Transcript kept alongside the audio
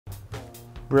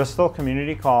Bristol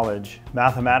Community College,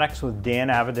 Mathematics with Dan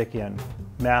Avedikian,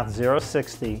 Math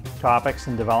 060, Topics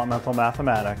in Developmental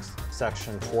Mathematics,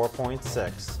 Section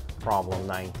 4.6, Problem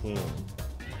 19.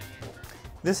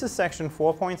 This is Section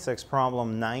 4.6,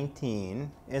 Problem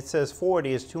 19. It says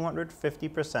 40 is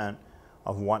 250%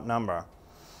 of what number?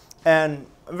 And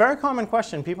a very common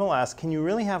question people ask, can you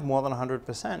really have more than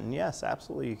 100%? And yes,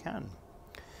 absolutely you can.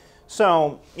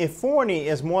 So if 40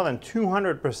 is more than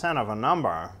 200% of a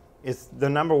number, the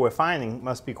number we're finding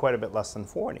must be quite a bit less than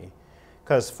 40.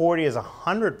 Because 40 is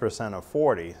 100% of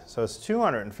 40, so it's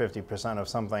 250% of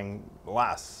something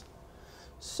less.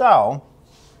 So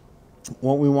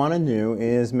what we want to do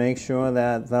is make sure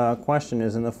that the question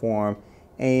is in the form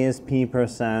A is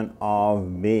P%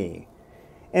 of B.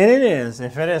 And it is.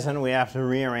 If it isn't, we have to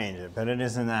rearrange it, but it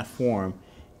is in that form.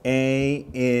 A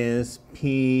is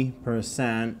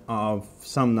P% of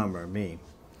some number, B.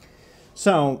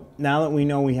 So now that we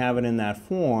know we have it in that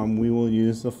form, we will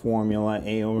use the formula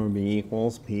A over B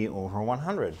equals P over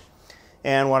 100.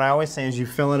 And what I always say is you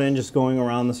fill it in just going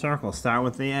around the circle. Start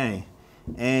with the A.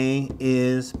 A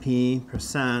is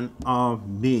P%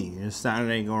 of B. You just start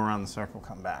at A, go around the circle,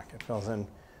 come back. It fills in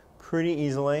pretty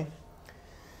easily.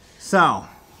 So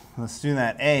let's do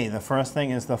that. A, the first thing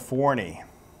is the 40.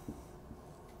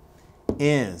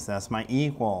 That's my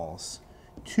equals.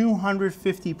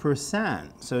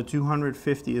 250%. So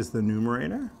 250 is the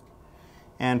numerator.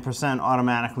 And percent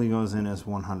automatically goes in as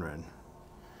 100.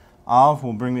 Of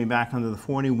will bring me back under the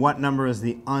 40. What number is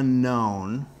the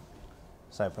unknown?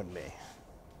 So I put B.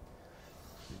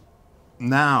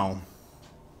 Now,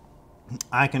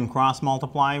 I can cross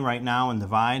multiply right now and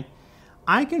divide.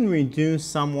 I can reduce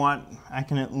somewhat. I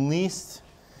can at least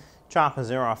chop a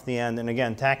 0 off the end. And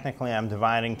again, technically, I'm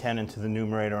dividing 10 into the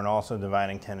numerator and also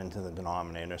dividing 10 into the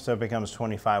denominator. So it becomes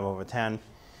 25 over 10.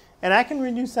 And I can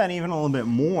reduce that even a little bit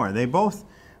more. They both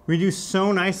reduce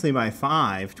so nicely by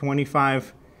 5.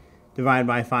 25 divided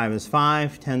by 5 is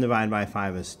 5. 10 divided by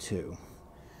 5 is 2.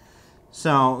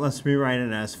 So let's rewrite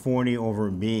it as 40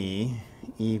 over B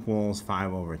equals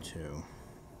 5 over 2.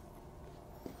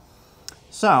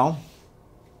 So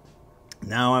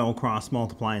now I will cross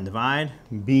multiply and divide.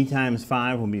 B times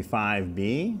 5 will be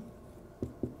 5B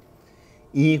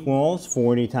equals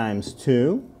 40 times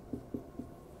 2.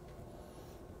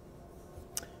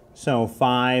 So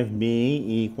 5B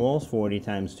equals 40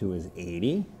 times 2 is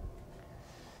 80.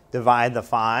 Divide the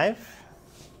 5.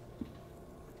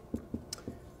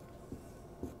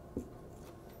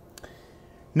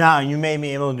 Now, you may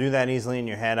be able to do that easily in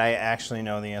your head. I actually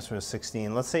know the answer is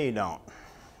 16. Let's say you don't.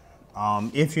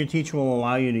 If your teacher will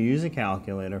allow you to use a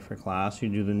calculator for class, you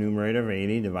do the numerator of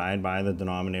 80 divided by the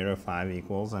denominator of 5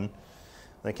 equals, and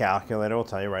the calculator will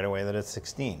tell you right away that it's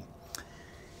 16.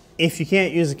 If you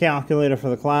can't use a calculator for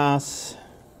the class,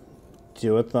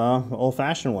 do it the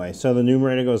old-fashioned way. So the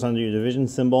numerator goes under your division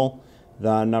symbol,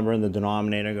 the number in the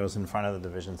denominator goes in front of the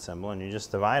division symbol, and you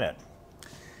just divide it.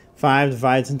 5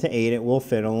 divides into 8, it will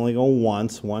fit, it'll only go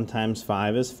once. 1 times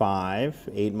 5 is 5,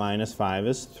 8 minus 5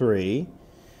 is 3.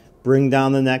 Bring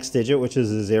down the next digit, which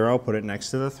is a 0, put it next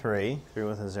to the 3. 3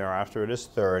 with a 0 after it is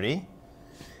 30.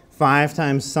 5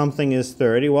 times something is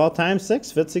 30. Well, times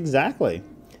 6 fits exactly.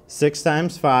 6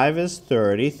 times 5 is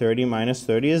 30. 30 minus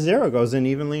 30 is 0. Goes in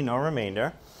evenly, no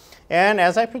remainder. And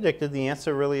as I predicted, the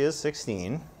answer really is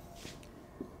 16.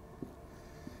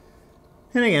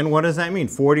 And again, what does that mean?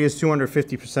 40 is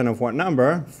 250% of what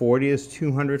number? 40 is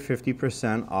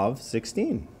 250% of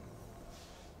 16.